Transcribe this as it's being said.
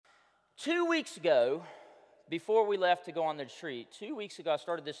2 weeks ago, before we left to go on the retreat, 2 weeks ago I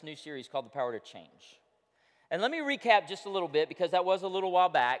started this new series called The Power to Change. And let me recap just a little bit because that was a little while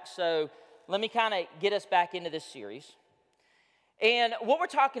back. So let me kind of get us back into this series. And what we're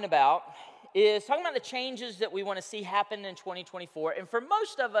talking about is talking about the changes that we want to see happen in 2024. And for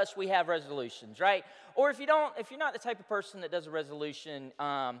most of us, we have resolutions, right? Or if you're not the type of person that does a resolution,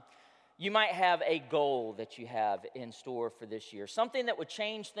 you might have a goal that you have in store for this year. Something that would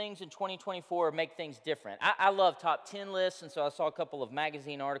change things in 2024 or make things different. I love top 10 lists, and so I saw a couple of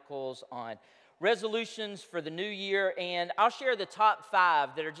magazine articles on resolutions for the new year, and I'll share the top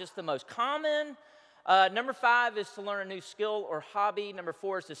 5 that are just the most common. Number 5 is to learn a new skill or hobby. Number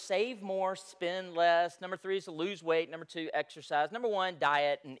 4 is to save more, spend less. Number 3 is to lose weight. Number 2, exercise. Number 1,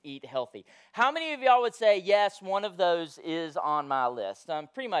 diet and eat healthy. How many of y'all would say, yes, one of those is on my list?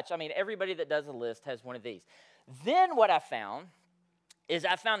 Pretty much, everybody that does a list has one of these. Then what I found is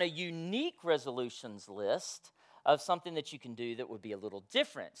a unique resolutions list of something that you can do that would be a little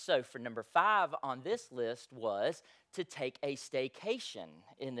different. So for number 5 on this list was to take a staycation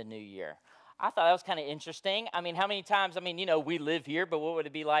in the new year. I thought that was kind of interesting. How many times, we live here, but what would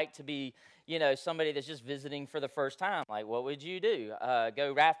it be like to be, somebody that's just visiting for the first time? Like, what would you do?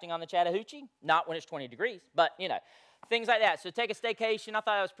 Go rafting on the Chattahoochee? Not when it's 20 degrees, but, things like that. So take a staycation. I thought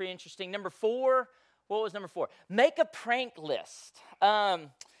that was pretty interesting. Number 4, what was number 4? Make a prank list.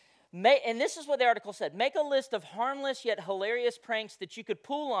 And this is what the article said. Make a list of harmless yet hilarious pranks that you could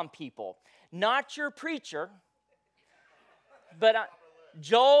pull on people. Not your preacher, but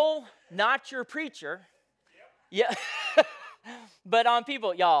Joel, not your preacher. Yeah, but on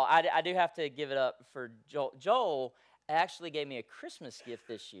people. Y'all, I do have to give it up for Joel. Joel actually gave me a Christmas gift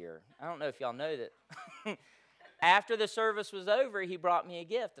this year. I don't know if y'all know that. After the service was over, he brought me a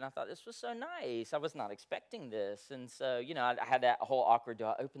gift, and I thought this was so nice. I was not expecting this, and so, I had that whole awkward, do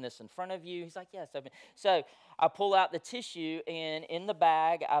I open this in front of you? He's like, yes, open. So I pull out the tissue, and in the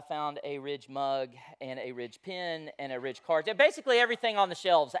bag, I found a Ridge mug and a Ridge pen and a Ridge card. Basically everything on the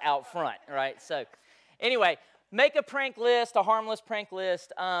shelves out front, right? So anyway, make a prank list, a harmless prank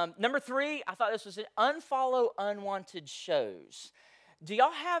list. Number 3, I thought this was unfollow unwanted shows. Do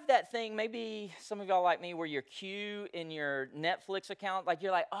y'all have that thing, maybe some of y'all like me, where your queue in your Netflix account, like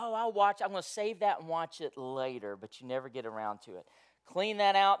you're like, oh, I'm going to save that and watch it later, but you never get around to it. Clean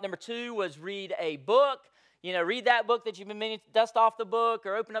that out. Number 2 was read a book. Read that book that you've been meaning to dust off the book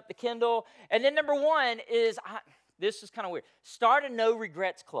or open up the Kindle. And then number 1 is, this is kind of weird, start a no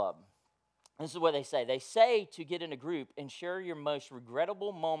regrets club. This is what they say. They say to get in a group and share your most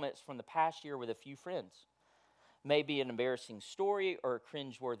regrettable moments from the past year with a few friends. Maybe an embarrassing story or a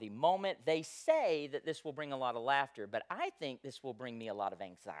cringeworthy moment. They say that this will bring a lot of laughter, but I think this will bring me a lot of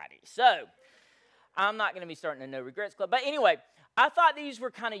anxiety. So I'm not going to be starting a no regrets club. But anyway, I thought these were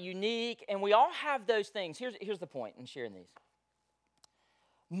kind of unique, and we all have those things. Here's the point in sharing these.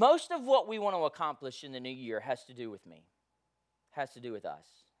 Most of what we want to accomplish in the new year has to do with me, has to do with us,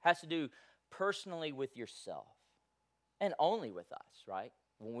 has to do personally with yourself, and only with us, right?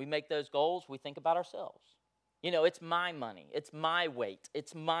 When we make those goals, we think about ourselves. It's my money, it's my weight,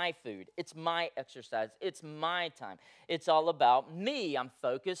 it's my food, it's my exercise, it's my time. It's all about me. I'm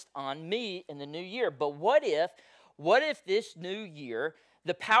focused on me in the new year. But what if this new year,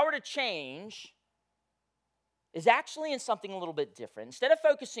 the power to change is actually in something a little bit different? Instead of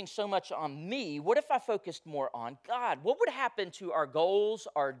focusing so much on me, what if I focused more on God? What would happen to our goals,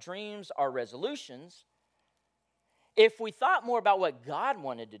 our dreams, our resolutions if we thought more about what God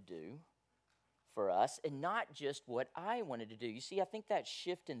wanted to do for us and not just what I wanted to do? You see, I think that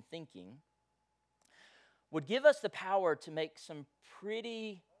shift in thinking would give us the power to make some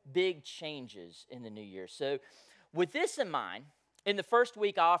pretty big changes in the new year. So with this in mind, in the first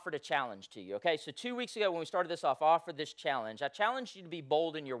week, I offered a challenge to you, okay? So 2 weeks ago when we started this off, I offered this challenge. I challenged you to be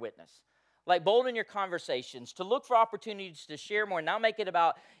bold in your witness. Like bold in your conversations, to look for opportunities to share more, not make it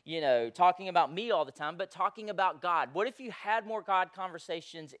about, talking about me all the time, but talking about God. What if you had more God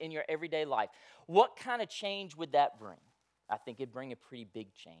conversations in your everyday life? What kind of change would that bring? I think it'd bring a pretty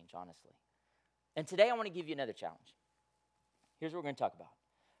big change, honestly. And today I want to give you another challenge. Here's what we're going to talk about.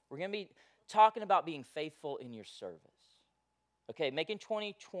 We're going to be talking about being faithful in your service. Okay, making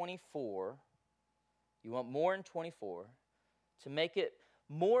 2024, you want more in 24, to make it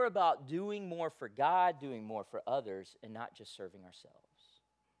more about doing more for God, doing more for others, and not just serving ourselves.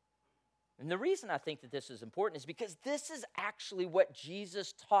 And the reason I think that this is important is because this is actually what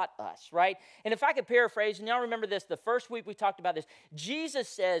Jesus taught us, right? And if I could paraphrase, and y'all remember this, the first week we talked about this, Jesus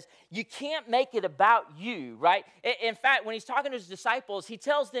says, you can't make it about you, right? In fact, when he's talking to his disciples, he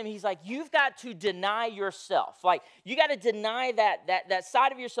tells them, he's like, you've got to deny yourself. Like, you got to deny that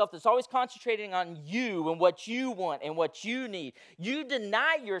side of yourself that's always concentrating on you and what you want and what you need. You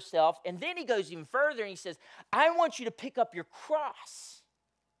deny yourself, and then he goes even further and he says, I want you to pick up your cross,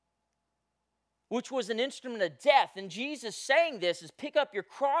 which was an instrument of death. And Jesus saying this is pick up your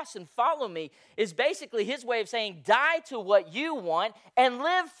cross and follow me is basically his way of saying die to what you want and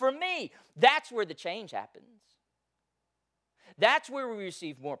live for me. That's where the change happens. That's where we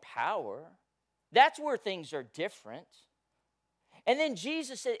receive more power. That's where things are different. And then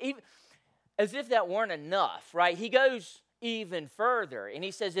Jesus said, even, as if that weren't enough, right? He goes even further and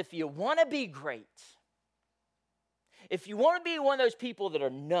he says, if you want to be great, if you want to be one of those people that are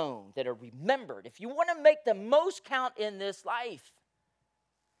known, that are remembered, if you want to make the most count in this life,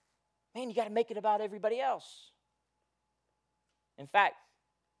 man, you got to make it about everybody else. In fact,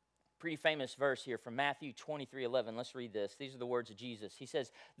 pretty famous verse here from Matthew 23:11. Let's read this. These are the words of Jesus. He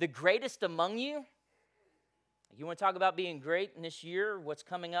says, the greatest among you, you want to talk about being great in this year, what's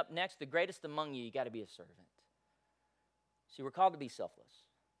coming up next, the greatest among you got to be a servant. See, we're called to be selfless.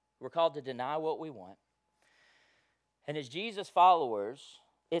 We're called to deny what we want. And as Jesus followers,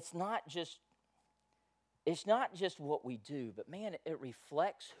 it's not just what we do, but man, it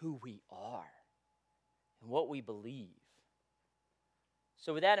reflects who we are and what we believe.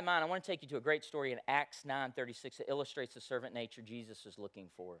 So with that in mind, I want to take you to a great story in Acts 9:36 that illustrates the servant nature Jesus is looking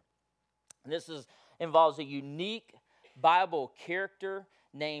for. And this involves a unique Bible character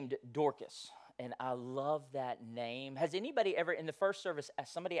named Dorcas. And I love that name. Has anybody ever, in the first service,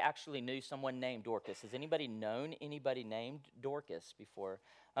 somebody actually knew someone named Dorcas? Has anybody known anybody named Dorcas before?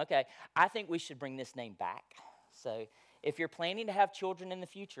 Okay, I think we should bring this name back. So if you're planning to have children in the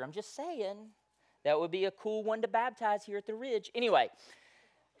future, I'm just saying, that would be a cool one to baptize here at the Ridge. Anyway,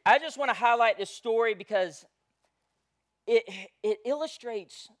 I just want to highlight this story because it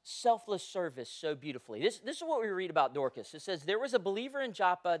illustrates selfless service so beautifully. This is what we read about Dorcas. It says, there was a believer in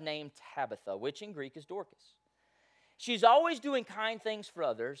Joppa named Tabitha, which in Greek is Dorcas. She's always doing kind things for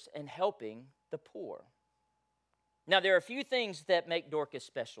others and helping the poor. Now, there are a few things that make Dorcas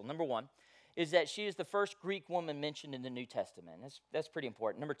special. Number one is that she is the first Greek woman mentioned in the New Testament. That's pretty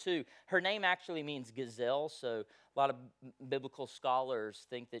important. Number two, her name actually means gazelle, so a lot of biblical scholars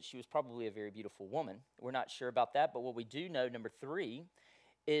think that she was probably a very beautiful woman. We're not sure about that, but what we do know, number three,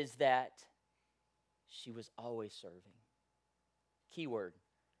 is that she was always serving. Keyword,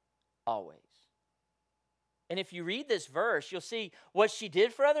 always. And if you read this verse, you'll see what she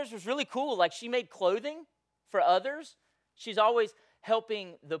did for others was really cool. Like she made clothing for others. She's always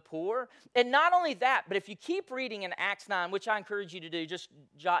helping the poor. And not only that, but if you keep reading in Acts 9, which I encourage you to do, just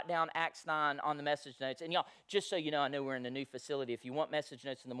jot down Acts 9 on the message notes. And y'all, just so you know, I know we're in a new facility. If you want message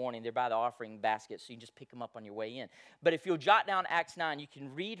notes in the morning, they're by the offering basket, so you can just pick them up on your way in. But if you'll jot down Acts 9, you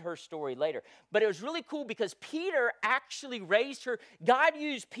can read her story later. But it was really cool because Peter actually raised her. God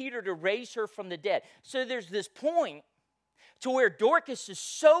used Peter to raise her from the dead. So there's this point to where Dorcas is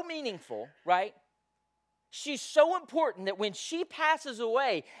so meaningful, right? She's so important that when she passes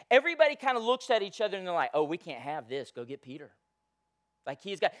away, everybody kind of looks at each other and they're like, oh, we can't have this. Go get Peter. Like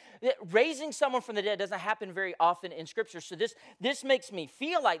he's got, raising someone from the dead doesn't happen very often in Scripture. So this makes me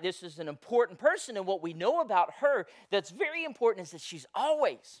feel like this is an important person. And what we know about her that's very important is that she's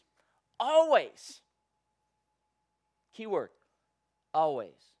always, keyword,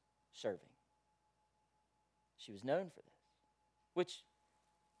 always serving. She was known for this,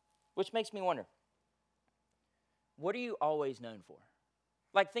 which makes me wonder, what are you always known for?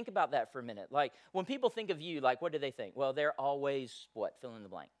 Like, think about that for a minute. Like, when people think of you, like, what do they think? Well, they're always, what? Fill in the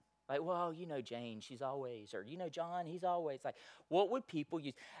blank. Like, well, you know Jane, she's always, or you know John, he's always. Like, what would people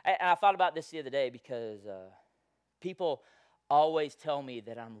use? And I thought about this the other day because people always tell me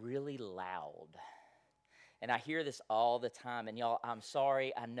that I'm really loud. And I hear this all the time. And y'all, I'm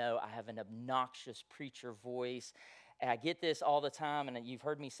sorry, I know I have an obnoxious preacher voice. And I get this all the time, and you've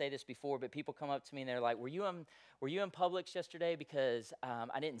heard me say this before, but people come up to me and they're like, were you in Publix yesterday? Because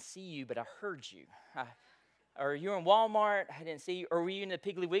I didn't see you, but I heard you. Or you were in Walmart, I didn't see you. Or were you in the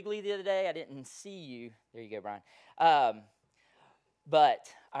Piggly Wiggly the other day? I didn't see you. There you go, Brian. But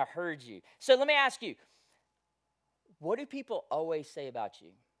I heard you. So let me ask you, what do people always say about you?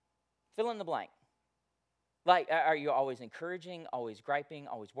 Fill in the blank. Like, are you always encouraging, always griping,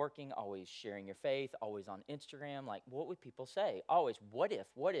 always working, always sharing your faith, always on Instagram? Like, what would people say? Always, what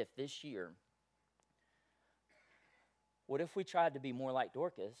if this year, what if we tried to be more like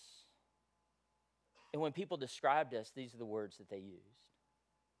Dorcas And when people described us, these are the words that they used.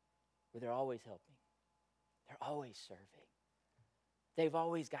 Where they're always helping. They're always serving. They've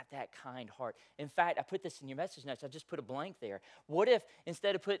always got that kind heart. In fact, I put this in your message notes. I just put a blank there. What if,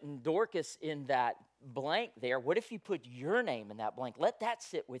 instead of putting Dorcas in that blank there, what if you put your name in that blank? Let that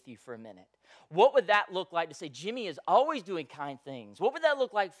sit with you for a minute. What would that look like to say, Jimmy is always doing kind things? What would that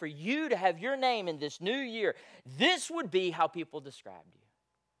look like for you to have your name in this new year? This would be how people described you.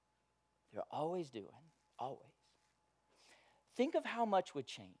 They're always doing, always. Think of how much would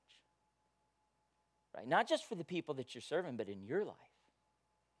change. Right? Not just for the people that you're serving, but in your life.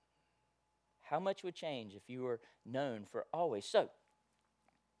 How much would change if you were known for always? So,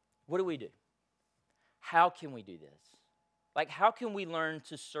 what do we do? How can we do this? Like, how can we learn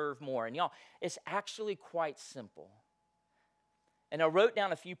to serve more? And y'all, it's actually quite simple. And I wrote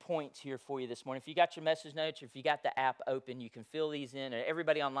down a few points here for you this morning. If you got your message notes or if you got the app open, you can fill these in. And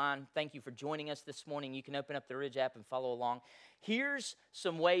everybody online, thank you for joining us this morning. You can open up the Ridge app and follow along. Here's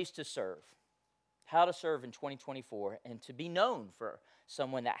some ways to serve. How to serve in 2024 and to be known for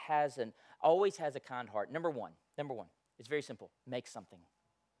someone that always has a kind heart. Number one, it's very simple. Make something.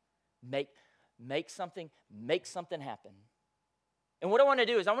 Make something happen. And what I want to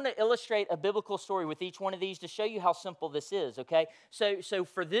do is I want to illustrate a biblical story with each one of these to show you how simple this is, okay? So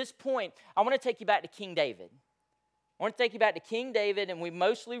for this point, I want to take you back to King David. I want to take you back to King David, and we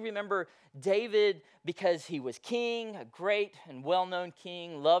mostly remember David because he was king, a great and well-known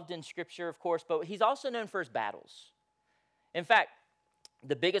king, loved in Scripture, of course, but he's also known for his battles. In fact,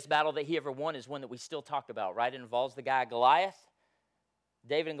 the biggest battle that he ever won is one that we still talk about, right? It involves the guy Goliath.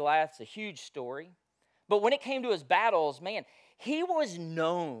 David and Goliath's a huge story. But when it came to his battles, man, he was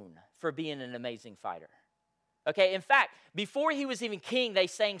known for being an amazing fighter. Okay, in fact, before he was even king, they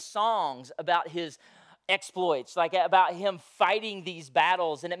sang songs about his exploits, like about him fighting these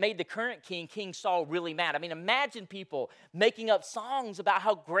battles, and it made the current king, King Saul, really mad. I mean, imagine people making up songs about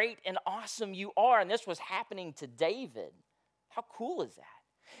how great and awesome you are, and this was happening to David. How cool is that?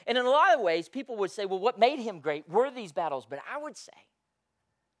 And in a lot of ways, people would say, well, what made him great were these battles, but I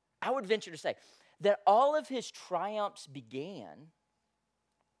would venture to say that all of his triumphs began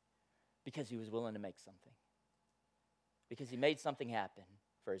because he was willing to make something, because he made something happen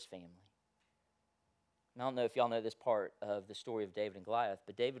for his family. And I don't know if y'all know this part of the story of David and Goliath,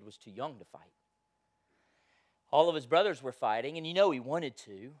 but David was too young to fight. All of his brothers were fighting, and you know he wanted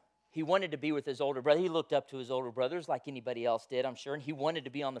to. He wanted to be with his older brother. He looked up to his older brothers like anybody else did, I'm sure, and he wanted to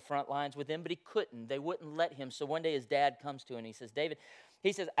be on the front lines with them, but he couldn't. They wouldn't let him. So one day his dad comes to him and he says, David,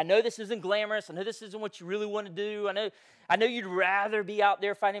 he says, I know this isn't glamorous. I know this isn't what you really want to do. I know you'd rather be out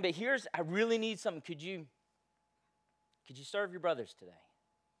there fighting, but I really need something. Could you serve your brothers today?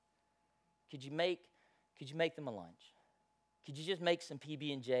 Could you make them a lunch? Could you just make some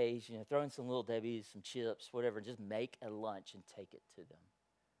PB&Js, throw in some Little Debbie's, some chips, whatever, just make a lunch and take it to them?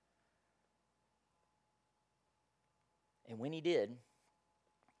 And when he did,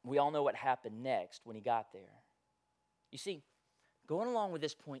 we all know what happened next when he got there. You see, going along with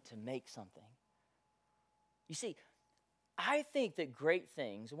this point to make something, you see, I think that great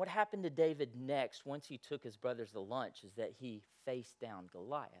things, and what happened to David next once he took his brothers to lunch is that he faced down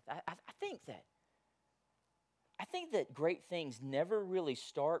Goliath. I think that great things never really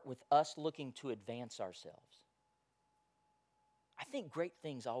start with us looking to advance ourselves. I think great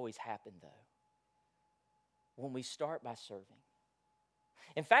things always happen, though, when we start by serving.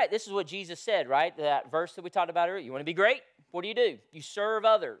 In fact, this is what Jesus said, right? That verse that we talked about earlier. You want to be great? What do? You serve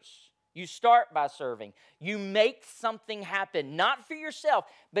others. You start by serving. You make something happen, not for yourself,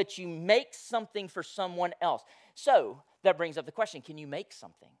 but you make something for someone else. So that brings up the question, can you make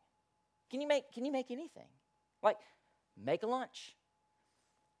something? Can you make anything? Like, make a lunch.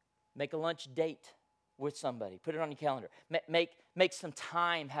 Make a lunch date with somebody. Put it on your calendar. Make some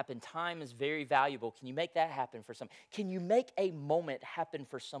time happen. Time is very valuable. Can you make that happen for someone? Can you make a moment happen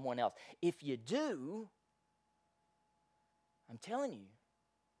for someone else? If you do, I'm telling you,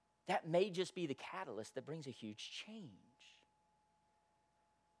 that may just be the catalyst that brings a huge change.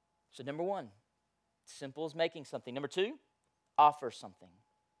 So number one, simple as making something. Number two, offer something.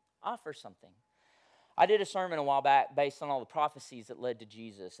 Offer something. I did a sermon a while back based on all the prophecies that led to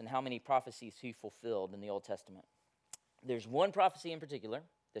Jesus and how many prophecies he fulfilled in the Old Testament. There's one prophecy in particular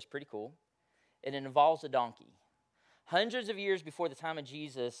that's pretty cool, and it involves a donkey. Hundreds of years before the time of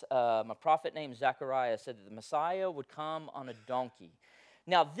Jesus, a prophet named Zechariah said that the Messiah would come on a donkey.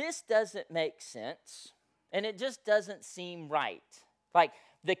 Now, this doesn't make sense, and it just doesn't seem right. Like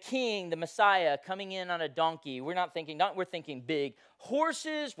the king, the Messiah, coming in on a donkey, we're thinking big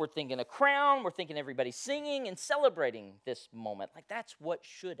horses, we're thinking a crown, we're thinking everybody singing and celebrating this moment. Like that's what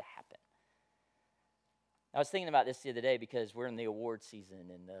should happen. I was thinking about this the other day because we're in the award season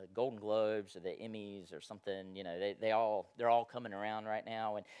and the Golden Globes or the Emmys or something, they're all coming around right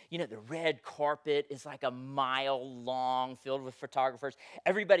now. And, the red carpet is like a mile long filled with photographers.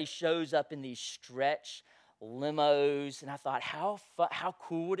 Everybody shows up in these stretch limos. And I thought, how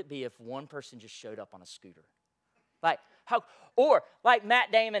cool would it be if one person just showed up on a scooter? Or like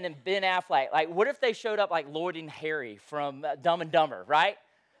Matt Damon and Ben Affleck. Like, what if they showed up like Lloyd and Harry from Dumb and Dumber, right?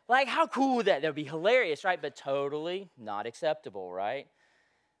 Like, how cool would that? That would be hilarious, right? But totally not acceptable, right?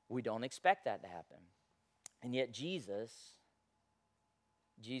 We don't expect that to happen. And yet Jesus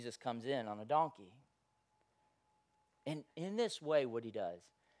comes in on a donkey. And in this way, what he does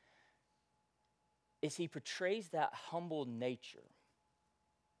is he portrays that humble nature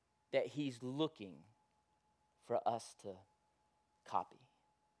that he's looking for us to copy,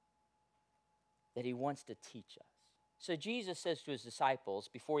 that he wants to teach us. So Jesus says to his disciples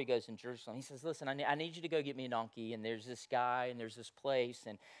before he goes in Jerusalem, he says, listen, I need you to go get me a donkey, and there's this guy, and there's this place,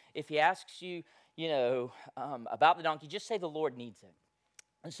 and if he asks you, about the donkey, just say the Lord needs it.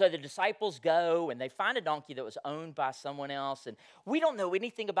 And so the disciples go, and they find a donkey that was owned by someone else, and we don't know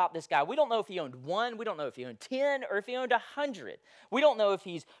anything about this guy. We don't know if he owned one, we don't know if he owned 10, or if he owned 100. We don't know if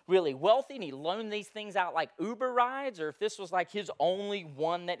he's really wealthy, and he loaned these things out like Uber rides, or if this was like his only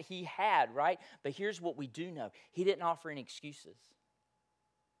one that he had, right? But here's what we do know. He didn't offer any excuses.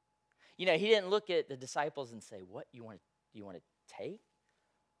 He didn't look at the disciples and say, what, you want to take?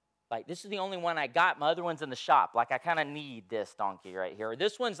 Like, this is the only one I got. My other one's in the shop. Like, I kind of need this donkey right here. Or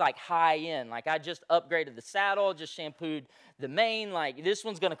this one's like high end. Like, I just upgraded the saddle, just shampooed the mane. Like, this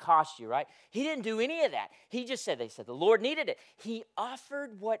one's going to cost you, right? He didn't do any of that. He just said, the Lord needed it. He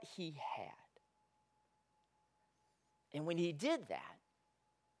offered what he had. And when he did that,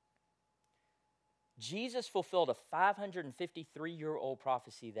 Jesus fulfilled a 553-year-old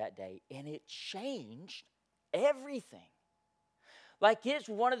prophecy that day, and it changed everything. Like, it's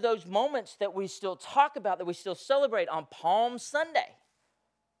one of those moments that we still talk about, that we still celebrate on Palm Sunday.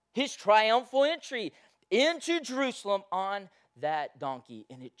 His triumphal entry into Jerusalem on that donkey.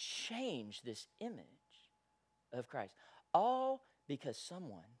 And it changed this image of Christ. All because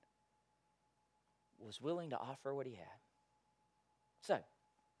someone was willing to offer what he had. So,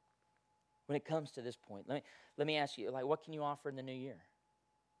 when it comes to this point, let me ask you, like, what can you offer in the new year?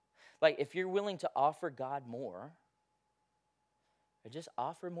 Like, if you're willing to offer God more, or just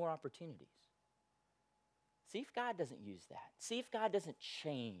offer more opportunities. See if God doesn't use that. See if God doesn't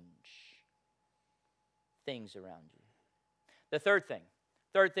change things around you. The third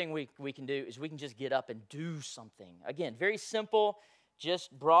thing we can do is we can just get up and do something. Again, very simple,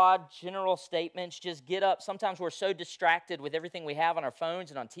 just broad, general statements. Just get up. Sometimes we're so distracted with everything we have on our phones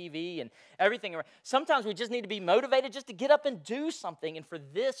and on TV and everything. Sometimes we just need to be motivated just to get up and do something. And for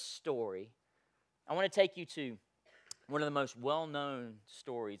this story, I want to take you to one of the most well-known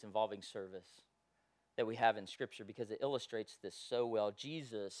stories involving service that we have in Scripture because it illustrates this so well.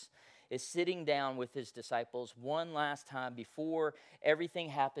 Jesus is sitting down with his disciples one last time before everything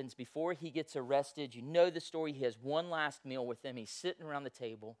happens, before he gets arrested. You know the story. He has one last meal with them. He's sitting around the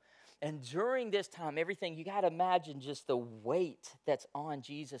table. And during this time, you got to imagine just the weight that's on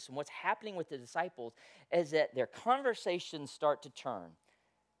Jesus. And what's happening with the disciples is that their conversations start to turn.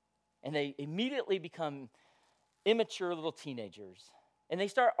 And they immediately become immature little teenagers, and they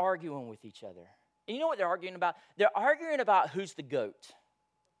start arguing with each other. And you know what they're arguing about? They're arguing about who's the GOAT.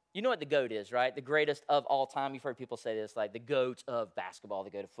 You know what the GOAT is, right? The greatest of all time. You've heard people say this, like the GOAT of basketball, the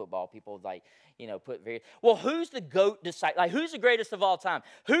GOAT of football. People who's the GOAT disciple? Like, who's the greatest of all time?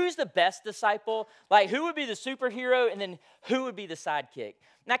 Who's the best disciple? Like, who would be the superhero, and then who would be the sidekick?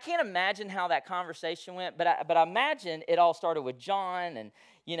 And I can't imagine how that conversation went, but I imagine it all started with John, and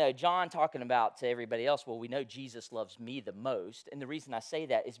John talking about to everybody else, well, we know Jesus loves me the most. And the reason I say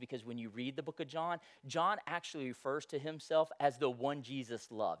that is because when you read the book of John, John actually refers to himself as the one Jesus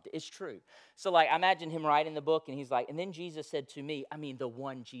loved. It's true. So, I imagine him writing the book, and he's like, and then Jesus said to me, the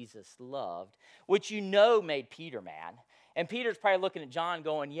one Jesus loved, which made Peter mad. And Peter's probably looking at John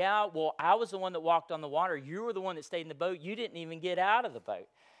going, yeah, well, I was the one that walked on the water. You were the one that stayed in the boat. You didn't even get out of the boat.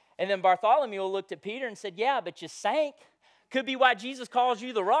 And then Bartholomew looked at Peter and said, yeah, but you sank. Could be why Jesus calls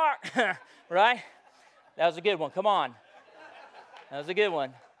you the rock, right? That was a good one. Come on. That was a good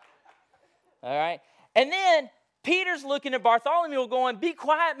one. All right. And then Peter's looking at Bartholomew going, be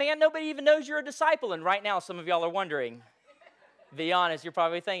quiet, man. Nobody even knows you're a disciple. And right now, some of y'all are wondering, be honest, you're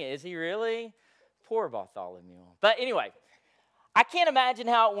probably thinking, is he really? Poor Bartholomew. But anyway, I can't imagine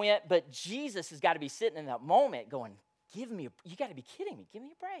how it went, but Jesus has got to be sitting in that moment going, you got to be kidding me. Give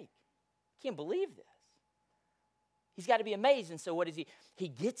me a break. I can't believe this. He's got to be amazed. And so what is he? He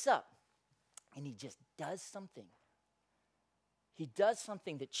gets up And he just does something. He does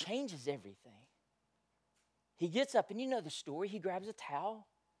something that changes everything. He gets up, and you know the story. He grabs a towel.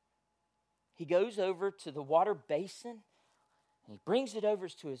 He goes over to the water basin, and he brings it over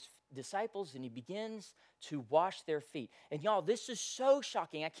to his disciples, and he begins to wash their feet. And y'all, this is so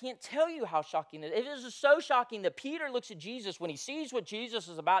shocking. I can't tell you how shocking it is. It is so shocking that Peter looks at Jesus when he sees what Jesus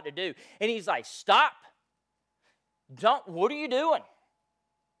is about to do, and he's like, stop. What are you doing?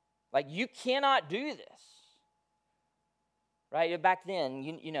 Like, you cannot do this. Right? Back then,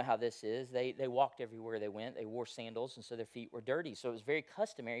 you know how this is. They walked everywhere they went. They wore sandals, and so their feet were dirty. So it was very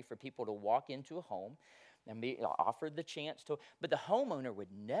customary for people to walk into a home and be offered the chance to. But the homeowner would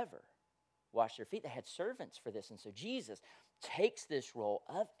never wash their feet. They had servants for this. And so Jesus takes this role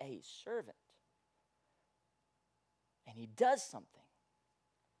of a servant, and he does something.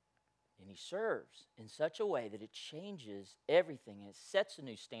 And he serves in such a way that it changes everything. And it sets a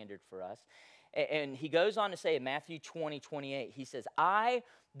new standard for us. And he goes on to say in Matthew 20:28, he says, I,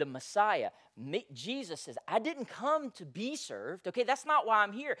 the Messiah, Jesus says, I didn't come to be served. Okay, that's not why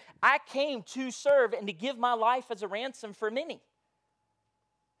I'm here. I came to serve and to give my life as a ransom for many.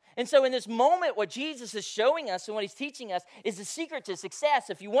 And so in this moment, what Jesus is showing us and what he's teaching us is the secret to success.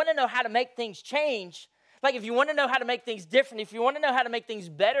 If you want to know how to make things change, like if you want to know how to make things different, if you want to know how to make things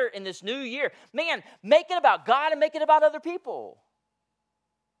better in this new year, man, make it about God and make it about other people.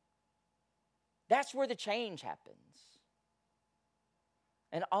 That's where the change happens.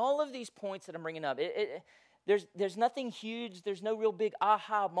 And all of these points that I'm bringing up, there's nothing huge. There's no real big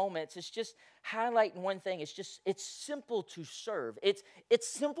aha moments. It's just highlighting one thing. It's simple to serve. It's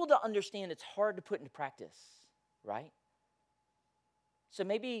simple to understand. It's hard to put into practice, right? So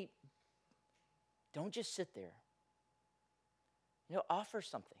maybe don't just sit there. Offer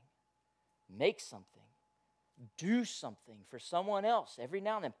something. Make something. Do something for someone else every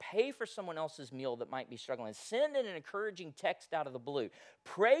now and then. Pay for someone else's meal that might be struggling. Send an encouraging text out of the blue.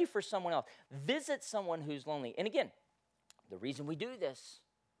 Pray for someone else. Visit someone who's lonely. And again, the reason we do this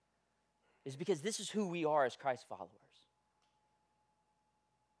is because this is who we are as Christ followers.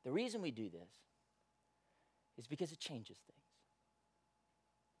 The reason we do this is because it changes things.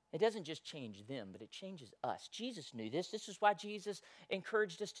 It doesn't just change them, but it changes us. Jesus knew this. This is why Jesus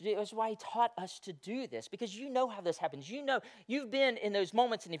encouraged us to do it. This is why he taught us to do this, because you know how this happens. You know, you've been in those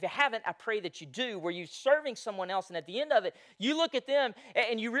moments, and if you haven't, I pray that you do, where you're serving someone else, and at the end of it, you look at them,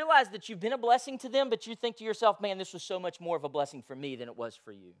 and you realize that you've been a blessing to them, but you think to yourself, man, this was so much more of a blessing for me than it was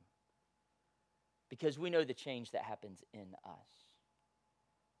for you. Because we know the change that happens in us.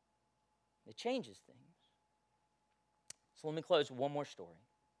 It changes things. So let me close with one more story.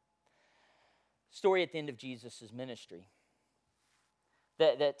 Story at the end of Jesus' ministry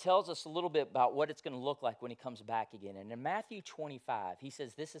that tells us a little bit about what it's going to look like when he comes back again. And in Matthew 25, he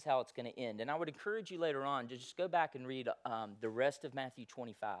says this is how it's going to end. And I would encourage you later on to just go back and read the rest of Matthew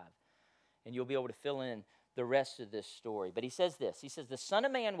 25, and you'll be able to fill in the rest of this story. But he says this. He says, the Son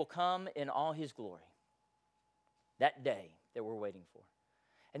of Man will come in all his glory, that day that we're waiting for.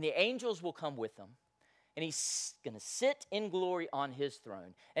 And the angels will come with him. And he's going to sit in glory on his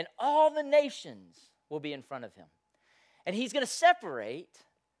throne. And all the nations will be in front of him. And he's going to separate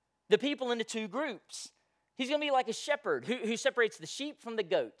the people into two groups. He's going to be like a shepherd who separates the sheep from the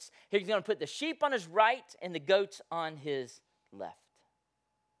goats. He's going to put the sheep on his right and the goats on his left.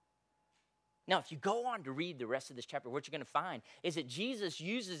 Now, if you go on to read the rest of this chapter, what you're going to find is that Jesus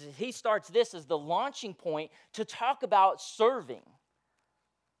he starts this as the launching point to talk about serving.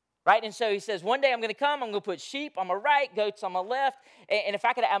 Right? And so he says, one day I'm going to come, I'm going to put sheep on my right, goats on my left. And if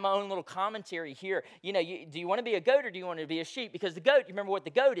I could add my own little commentary here, do you want to be a goat or do you want to be a sheep? Because the goat, you remember what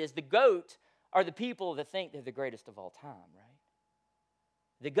the goat is? The goat are the people that think they're the greatest of all time, right?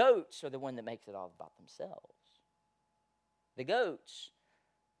 The goats are the one that makes it all about themselves. The goats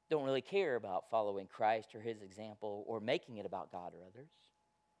don't really care about following Christ or his example or making it about God or others.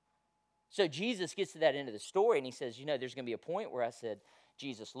 So Jesus gets to that end of the story and he says, there's going to be a point where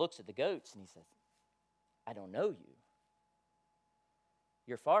Jesus looks at the goats and he says, I don't know you.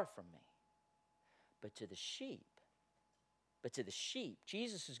 You're far from me. But to the sheep,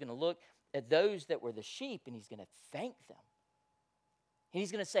 Jesus is going to look at those that were the sheep and he's going to thank them. And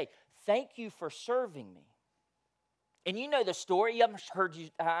he's going to say, thank you for serving me. And you know the story.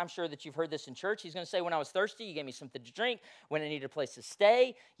 I'm sure that you've heard this in church. He's going to say, when I was thirsty, you gave me something to drink. When I needed a place to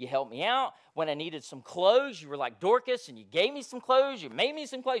stay, you helped me out. When I needed some clothes, you were like Dorcas, and you gave me some clothes. You made me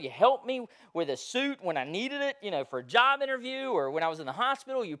some clothes. You helped me with a suit when I needed it, for a job interview. Or when I was in the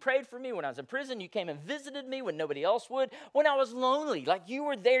hospital, you prayed for me. When I was in prison, you came and visited me when nobody else would. When I was lonely, like you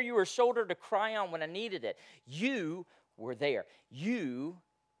were there. You were a shoulder to cry on when I needed it. You were there. You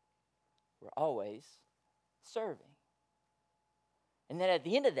We're always serving. And then at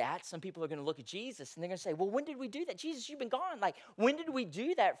the end of that, some people are going to look at Jesus and they're going to say, well, when did we do that? Jesus, you've been gone. Like, when did we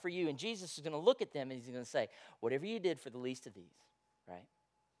do that for you? And Jesus is going to look at them and he's going to say, whatever you did for the least of these, right?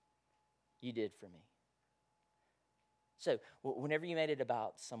 You did for me. So whenever you made it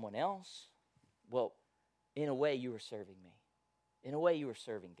about someone else, well, in a way you were serving me. In a way you were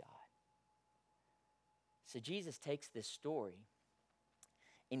serving God. So Jesus takes this story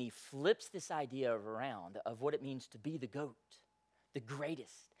and he flips this idea around of what it means to be the GOAT. The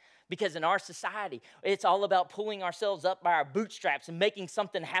greatest. Because in our society, it's all about pulling ourselves up by our bootstraps and making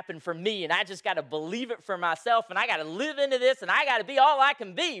something happen for me. And I just got to believe it for myself. And I got to live into this. And I got to be all I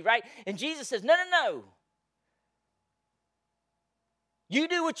can be, right? And Jesus says, no, no, no. You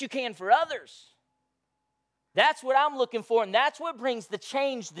do what you can for others. That's what I'm looking for. And that's what brings the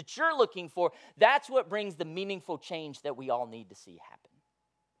change that you're looking for. That's what brings the meaningful change that we all need to see happen.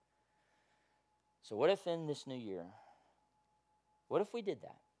 So what if in this new year, what if we did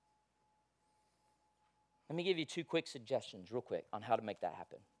that? Let me give you 2 quick suggestions real quick on how to make that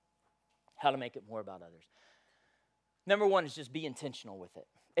happen. How to make it more about others. Number 1 is just be intentional with it.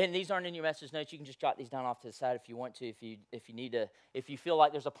 And these aren't in your message notes. You can just jot these down off to the side if you want to. If you need to, if you feel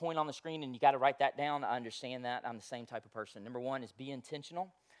like there's a point on the screen and you got to write that down, I understand that. I'm the same type of person. Number 1 is be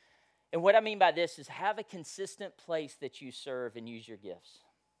intentional. And what I mean by this is have a consistent place that you serve and use your gifts.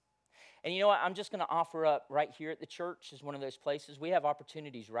 And you know what? I'm just going to offer up right here at the church as one of those places. We have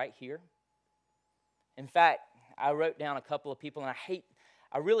opportunities right here. In fact, I wrote down a couple of people, and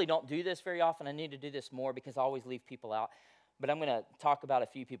I really don't do this very often. I need to do this more because I always leave people out. But I'm going to talk about a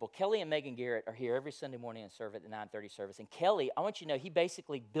few people. Kelly and Megan Garrett are here every Sunday morning and serve at the 9:30 service. And Kelly, I want you to know, he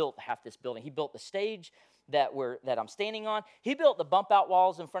basically built half this building. He built the stage that I'm standing on. He built the bump out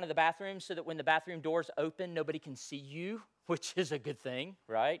walls in front of the bathroom so that when the bathroom doors open, nobody can see you, which is a good thing,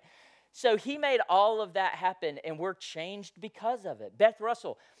 right? So he made all of that happen, and we're changed because of it. Beth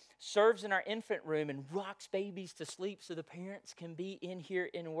Russell serves in our infant room and rocks babies to sleep so the parents can be in here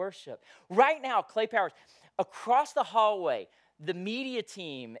in worship. Right now, Clay Powers, across the hallway, the media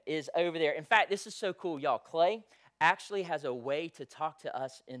team is over there. In fact, this is so cool, y'all. Clay actually has a way to talk to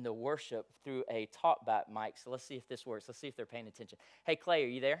us in the worship through a talkback mic. So let's see if this works. Let's see if they're paying attention. Hey, Clay, are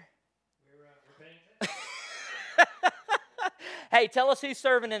you there? We're paying attention. Hey, tell us who's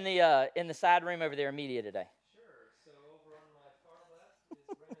serving in the side room over there in media today. Sure. So over on my far left is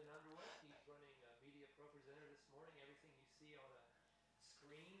Brendan Underwood. He's running media ProPresenter this morning. Everything you see on a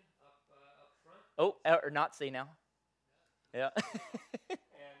screen up front. Oh, or not see now. Yeah. And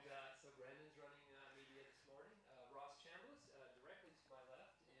so Brendan's running media this morning. Ross Chambliss, directly to my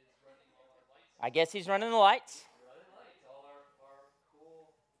left, is running all our lights. I guess he's running the lights. Running lights, all our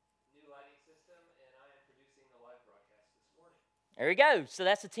cool new lighting system, and I am producing the live broadcast this morning. There we go. So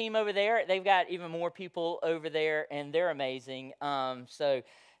that's the team over there. They've got even more people over there, and they're amazing. So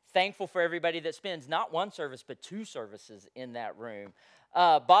thankful for everybody that spends not 1 service, but 2 services in that room.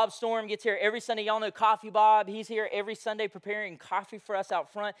 Bob Storm gets here every Sunday. Y'all know Coffee Bob. He's here every Sunday preparing coffee for us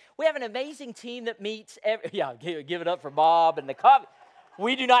out front. We have an amazing team that meets give it up for Bob and the coffee.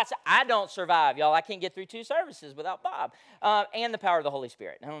 I don't survive, y'all. I can't get through 2 services without Bob. And the power of the Holy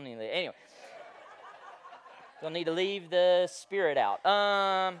Spirit. I don't need that. Anyway. Don't need to leave the spirit out.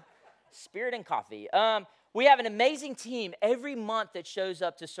 Spirit and coffee. We have an amazing team every month that shows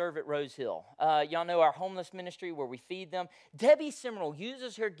up to serve at Rose Hill. Y'all know our homeless ministry where we feed them. Debbie Simmerl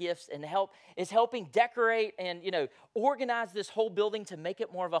uses her gifts and is helping decorate and organize this whole building to make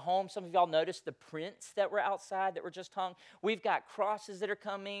it more of a home. Some of y'all noticed the prints that were outside that were just hung. We've got crosses that are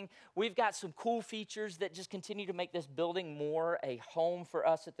coming. We've got some cool features that just continue to make this building more a home for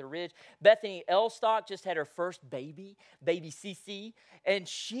us at the Ridge. Bethany Elstock just had her first baby Cece, and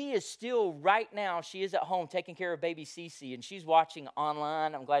she is still right now, she is at home taking care of baby Cece, and she's watching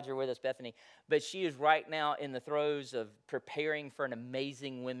online. I'm glad you're with us, Bethany. But she is right now in the throes of preparing for an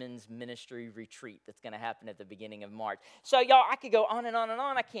amazing women's ministry retreat that's going to happen at the beginning of March. So, y'all, I could go on and on and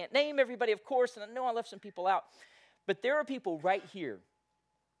on. I can't name everybody, of course, and I know I left some people out. But there are people right here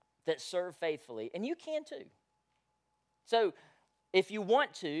that serve faithfully, and you can too. So, if you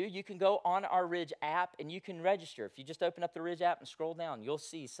want to, you can go on our Ridge app and you can register. If you just open up the Ridge app and scroll down, you'll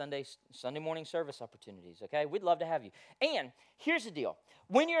see Sunday morning service opportunities, okay? We'd love to have you. And here's the deal.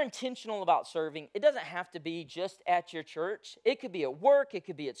 When you're intentional about serving, it doesn't have to be just at your church. It could be at work. It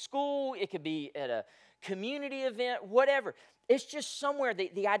could be at school. It could be at a community event, whatever. It's just somewhere.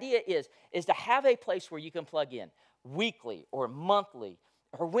 The idea is to have a place where you can plug in weekly or monthly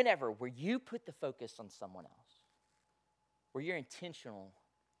or whenever, where you put the focus on someone else, where you're intentional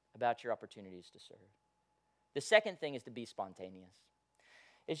about your opportunities to serve. The second thing is to be spontaneous.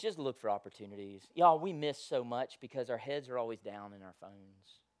 is just look for opportunities. Y'all, we miss so much because our heads are always down in our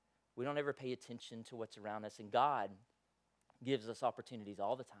phones. We don't ever pay attention to what's around us, and God gives us opportunities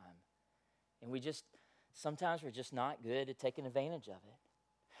all the time. And sometimes we're just not good at taking advantage of it.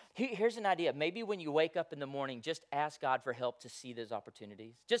 Here's an idea. Maybe when you wake up in the morning, just ask God for help to see those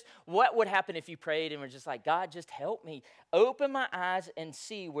opportunities. Just what would happen if you prayed and were just like, God, just help me. Open my eyes and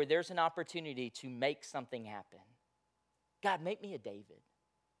see where there's an opportunity to make something happen. God, make me a David.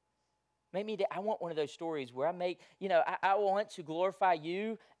 I want one of those stories where I want to glorify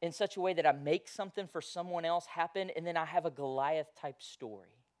you in such a way that I make something for someone else happen, and then I have a Goliath type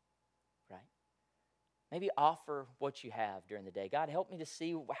story, right? Maybe offer what you have during the day. God, help me to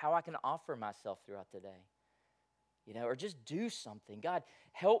see how I can offer myself throughout the day. Or just do something. God,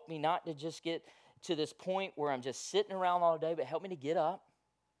 help me not to just get to this point where I'm just sitting around all day, but help me to get up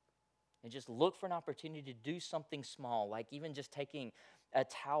and just look for an opportunity to do something small, like even just taking a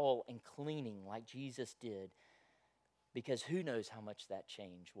towel and cleaning like Jesus did, because who knows how much that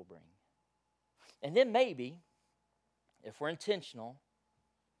change will bring. And then maybe, if we're intentional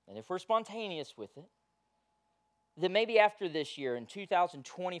and if we're spontaneous with it, then maybe after this year in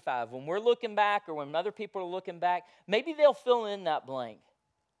 2025, when we're looking back or when other people are looking back, maybe they'll fill in that blank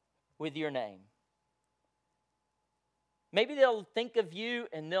with your name. Maybe they'll think of you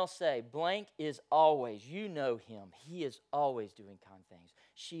and they'll say, blank is always, you know him. He is always doing kind things.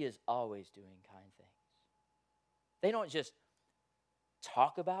 She is always doing kind things. They don't just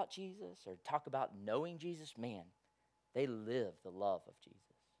talk about Jesus or talk about knowing Jesus. Man, they live the love of Jesus.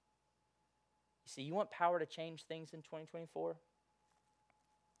 You see, you want power to change things in 2024?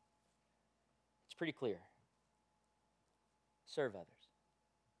 It's pretty clear. Serve others.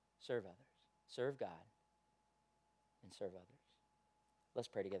 Serve others. Serve God. And serve others. Let's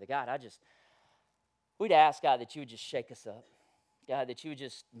pray together. God, we'd ask, God, that you would just shake us up. God, that you would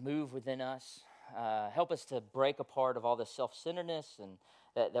just move within us. Help us to break apart of all the self-centeredness and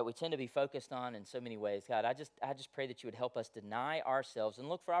that we tend to be focused on in so many ways. God, I just pray that you would help us deny ourselves and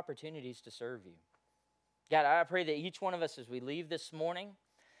look for opportunities to serve you. God, I pray that each one of us, as we leave this morning,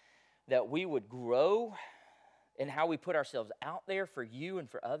 that we would grow in how we put ourselves out there for you and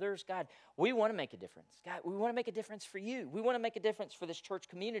for others. God, we want to make a difference. God, we want to make a difference for you. We want to make a difference for this church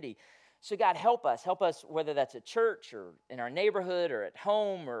community. So God, help us, whether that's at church or in our neighborhood or at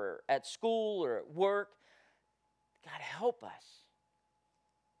home or at school or at work. God, help us.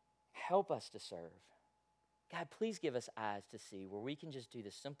 Help us to serve. God, please give us eyes to see where we can just do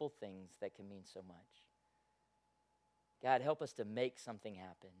the simple things that can mean so much. God, help us to make something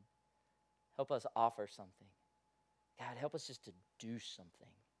happen. Help us offer something. God, help us just to do something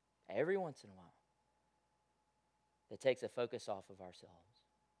every once in a while that takes a focus off of ourselves.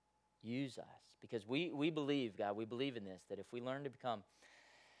 Use us, because we believe, God, we believe in this, that if we learn to become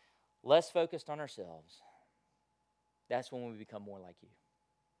less focused on ourselves, that's when we become more like you.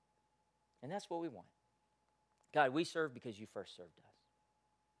 And that's what we want. God, we serve because you first served us.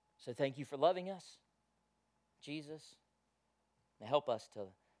 So thank you for loving us, Jesus, and help us to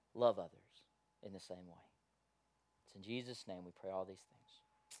love others in the same way. It's in Jesus' name we pray all these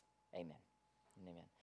things. Amen.